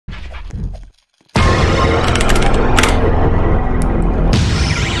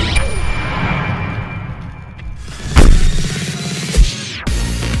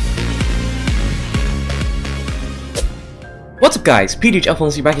up guys,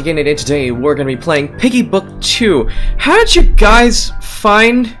 PghLFilms here back again, and today we're going to be playing Piggy Book 2. How did you guys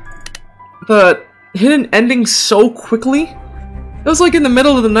find the hidden ending so quickly? It was like in the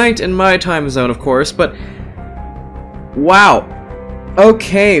middle of the night in my time zone, of course, but wow.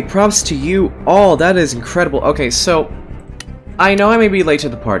 Okay, props to you all, that is incredible. Okay, so I know I may be late to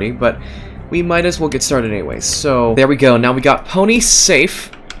the party, but we might as well get started anyway. So there we go, now we got Pony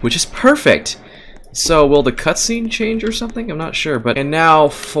safe, which is perfect. So, will the cutscene change or something? I'm not sure, but... And now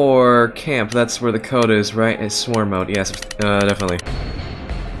for camp, that's where the code is, right? It's swarm mode, yes, definitely.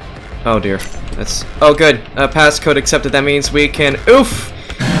 Oh dear, that's... Oh good, passcode accepted, that means we can... Oof!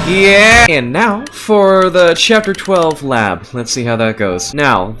 Yeah! And now, for the Chapter 12 lab. Let's see how that goes.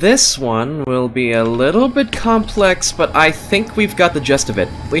 Now, this one will be a little bit complex, but I think we've got the gist of it.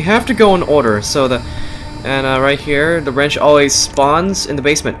 We have to go in order, so the... And right here, the wrench always spawns in the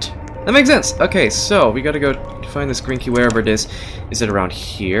basement. That makes sense. Okay, so we gotta go find this green key wherever it is. Is it around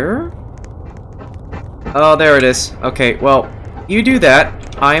here? Oh, there it is. Okay, well, you do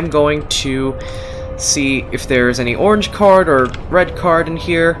that. I am going to see if there's any orange card or red card in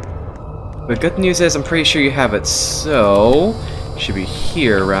here. The good news is I'm pretty sure you have it. So, it should be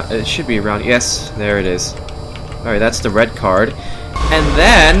here. It should be around. Yes, there it is. Alright, that's the red card. And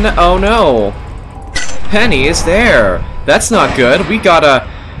then, oh no, Penny is there. That's not good. We gotta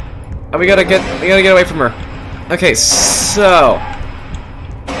get away from her. Okay, so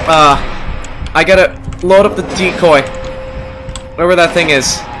I gotta load up the decoy. Wherever that thing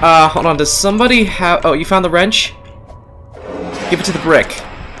is. Hold on, does somebody have... Oh, you found the wrench? Give it to the brick.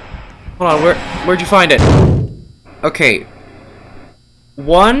 Hold on, where'd you find it? Okay.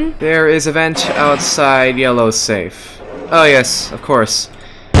 1, there is a vent outside yellow safe. Oh yes, of course.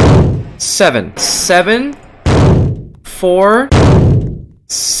 7. 7, 4,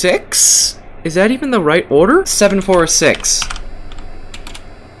 6? Is that even the right order? 7, 4, 6.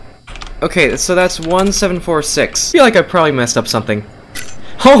 Okay, so that's 1, 7, 4, 6. I feel like I probably messed up something.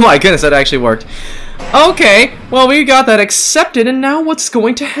 Oh my goodness, that actually worked. Okay, well we got that accepted, and now what's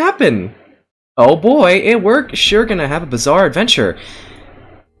going to happen? Oh boy, we're sure gonna have a bizarre adventure.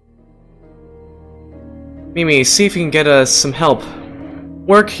 Mimi, see if you can get us some help.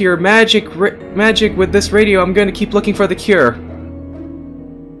 Work your magic with this radio. I'm gonna keep looking for the cure.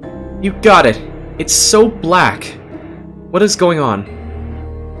 You got it. It's so black. What is going on?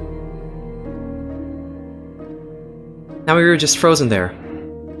 Now we were just frozen there.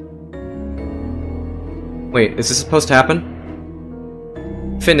 Wait, is this supposed to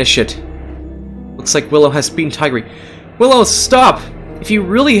happen? Finish it. Looks like Willow has beaten Tigre. Willow, stop! If you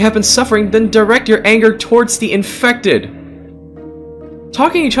really have been suffering, then direct your anger towards the infected.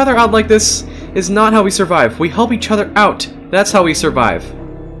 Talking each other out like this is not how we survive. We help each other out. That's how we survive.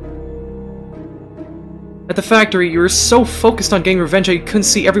 At the factory, you were so focused on getting revenge that you couldn't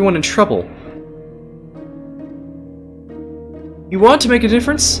see everyone in trouble. You want to make a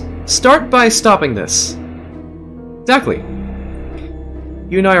difference? Start by stopping this. Exactly.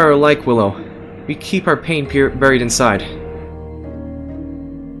 You and I are alike, Willow. We keep our pain buried inside.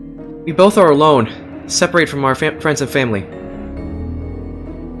 We both are alone, separated from our friends and family.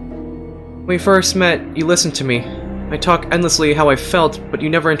 When we first met, you listened to me. I talked endlessly how I felt, but you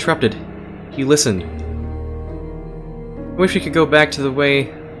never interrupted. You listened. I wish we could go back to the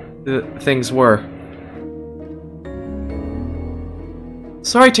way things were.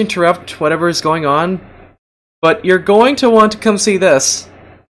 Sorry to interrupt whatever is going on, but you're going to want to come see this.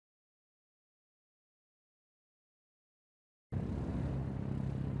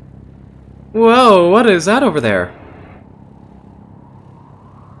 Whoa, what is that over there?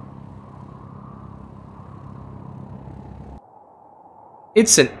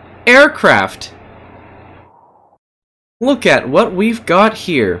 It's an aircraft! Look at what we've got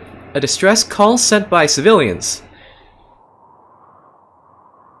here. A distress call sent by civilians.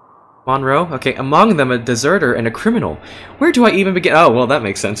 Monroe? Okay, among them a deserter and a criminal. Where do I even begin? Oh, well, that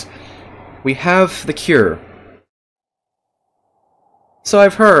makes sense. We have the cure. So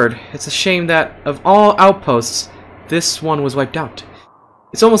I've heard. It's a shame that, of all outposts, this one was wiped out.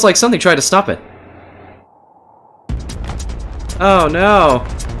 It's almost like something tried to stop it. Oh no!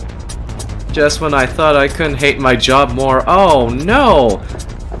 Just when I thought I couldn't hate my job more. Oh no!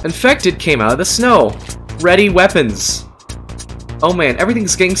 Infected came out of the snow. Ready weapons. Oh man,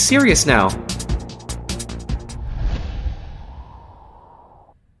 everything's getting serious now.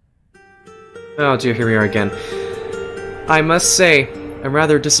 Oh dear, here we are again. I must say, I'm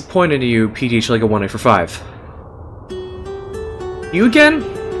rather disappointed in you, PghLFilms for 5. You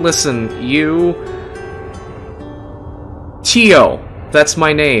again? Listen, you... Tio, that's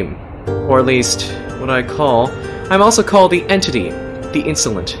my name. Or at least, what I call I'm also called the Entity, the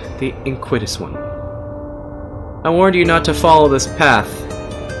Insolent, the Iniquitous one. I warned you not to follow this path.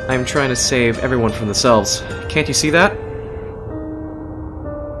 I'm trying to save everyone from themselves. Can't you see that?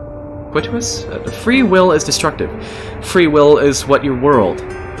 Iniquitous? Free will is destructive. Free will is what your world.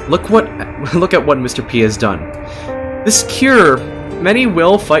 Look at what Mr. P has done. This cure, many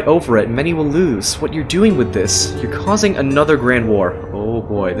will fight over it, many will lose. What you're doing with this, you're causing another grand war. Oh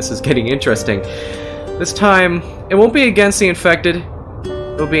boy, this is getting interesting. This time, it won't be against the infected,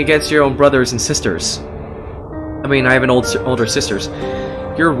 it will be against your own brothers and sisters. I mean, I have older sisters.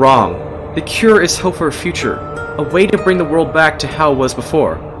 You're wrong. The cure is hope for a future, a way to bring the world back to how it was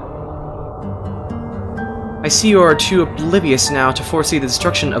before. I see you are too oblivious now to foresee the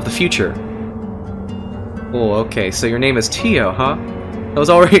destruction of the future. Oh, okay, so your name is Tio, huh? I was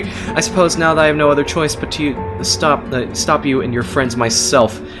already... I suppose now that I have no other choice but to stop you and your friends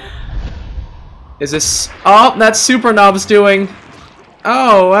myself. Is this... Oh, that's Super Knob's doing...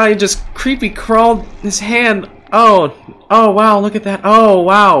 Oh, wow, he just creepy crawled his hand. Oh, wow, look at that. Oh,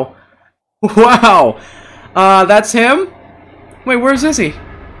 wow. Wow. That's him? Wait, where's Izzy?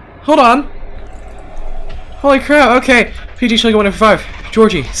 Hold on. Holy crap, okay. PghLFilms.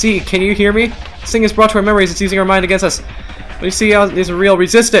 Georgie, see, can you hear me? This thing is brought to our memories, it's using our mind against us. When you see how it's real,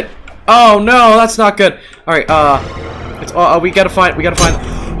 resist it. Oh no, that's not good. Alright, we gotta find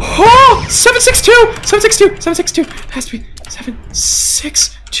oh! 762! 762! 762! It has to be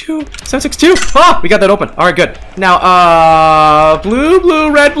 762! 762! Ah! We got that open. Alright, good. Now,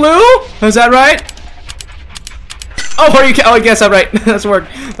 blue, red, blue? Is that right? Oh, I guess that right. That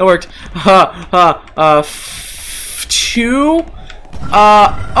worked. Two?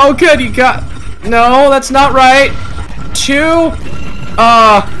 Oh good, you got... No, that's not right. Two?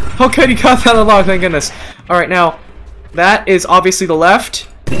 Oh good, you got that unlocked, thank goodness. Alright, now, that is obviously the left.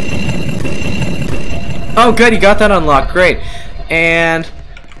 Oh good, you got that unlocked, great. And...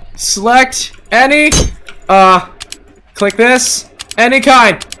 select any... click this. Any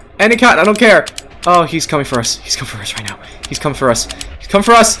kind, I don't care. Oh, he's coming for us. He's coming for us right now. He's coming for us. He's coming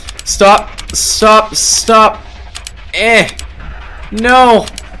for us. Stop. No.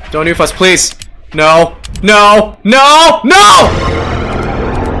 Don't nuke us, please. No.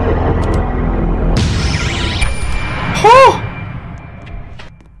 Oh!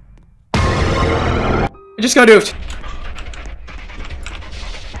 I just got nuked.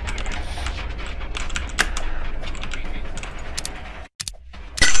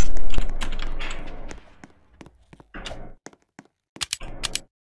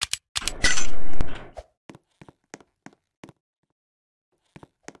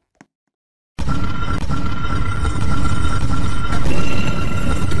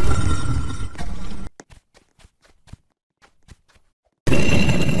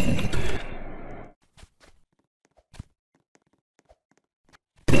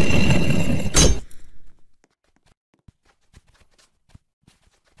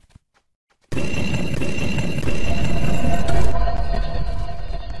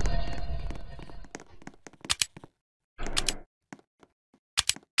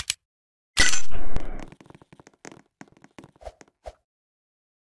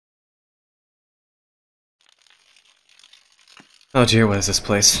 Oh dear, what is this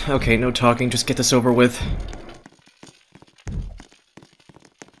place? Okay, no talking, just get this over with.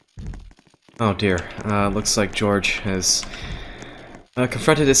 Oh dear, looks like George has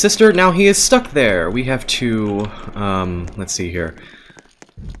confronted his sister, now he is stuck there. We have to, let's see here.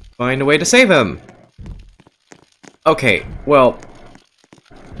 Find a way to save him! Okay, well,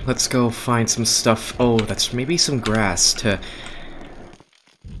 let's go find some stuff. Oh, that's maybe some grass to...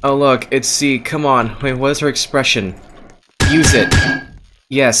 Oh look, it's C, come on, wait, what is her expression? Use it.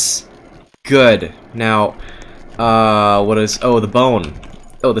 Yes. Good. Now, what is... Oh, the bone.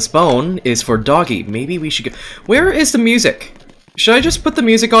 Oh, this bone is for Doggy. Maybe we should go... Where is the music? Should I just put the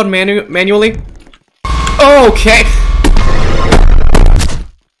music on manually? Okay!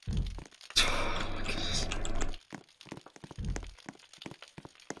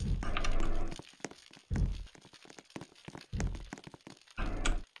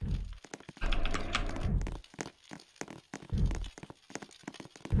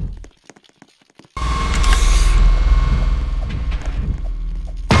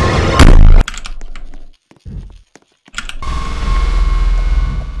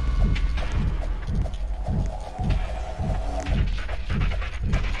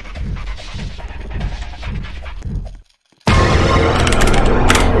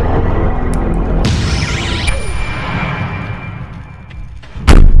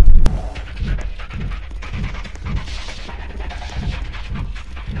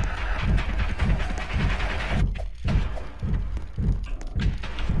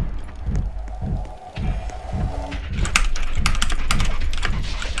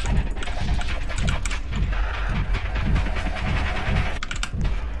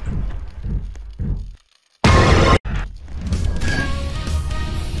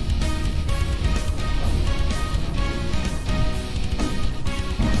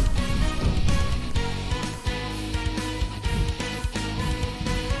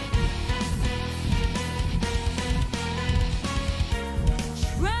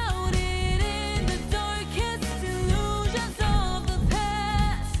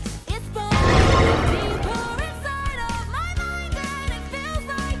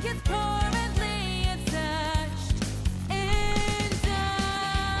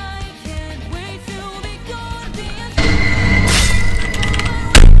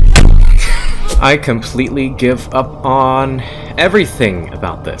 I completely give up on everything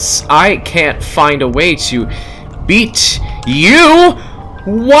about this. I can't find a way to beat you!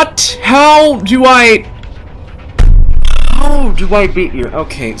 What? How do I beat you?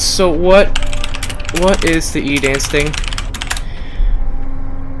 Okay, so what is the E-dance thing?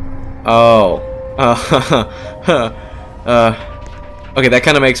 Oh. Okay, that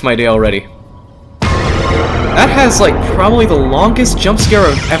kind of makes my day already. That has, like, probably the longest jump scare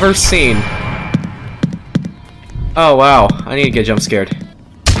I've ever seen. Oh wow, I need to get jump scared.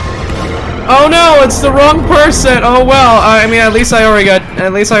 Oh no, it's the wrong person. Oh well, I mean at least I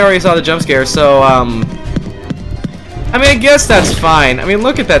already saw the jump scare, so I mean I guess that's fine. I mean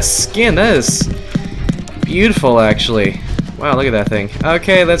look at that skin, that is beautiful actually. Wow, look at that thing.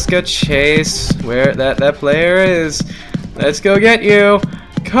 Okay, let's go chase where that player is. Let's go get you.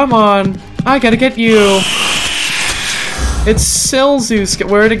 Come on, I gotta get you. It's Silzeus,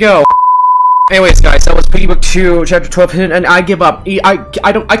 where to go? Anyways, guys, that was Piggy Book 2, Chapter 12, and I give up.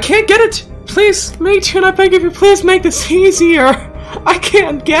 I can't get it! Please, MiniToon, I beg of you, please make this easier! I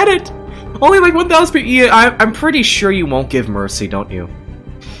can't get it! Only like 1,000 people. I'm pretty sure you won't give mercy, don't you?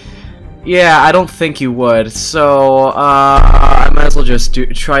 Yeah, I don't think you would, so, I might as well just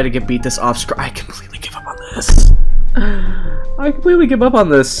try to beat this off screen. I completely give up on this. I completely give up on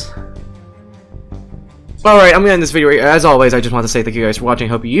this. Alright, I'm gonna end this video. As always, I just want to say thank you guys for watching. I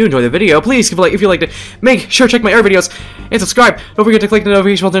hope you enjoyed the video. Please give a like if you liked it. Make sure to check my other videos and subscribe. Don't forget to click the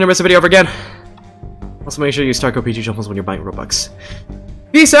notification bell to never miss a video ever again. Also, make sure you start PghLFilms when you're buying Robux.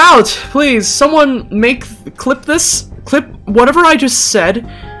 Peace out! Please, someone clip whatever I just said,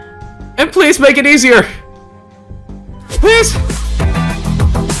 and please make it easier. Please!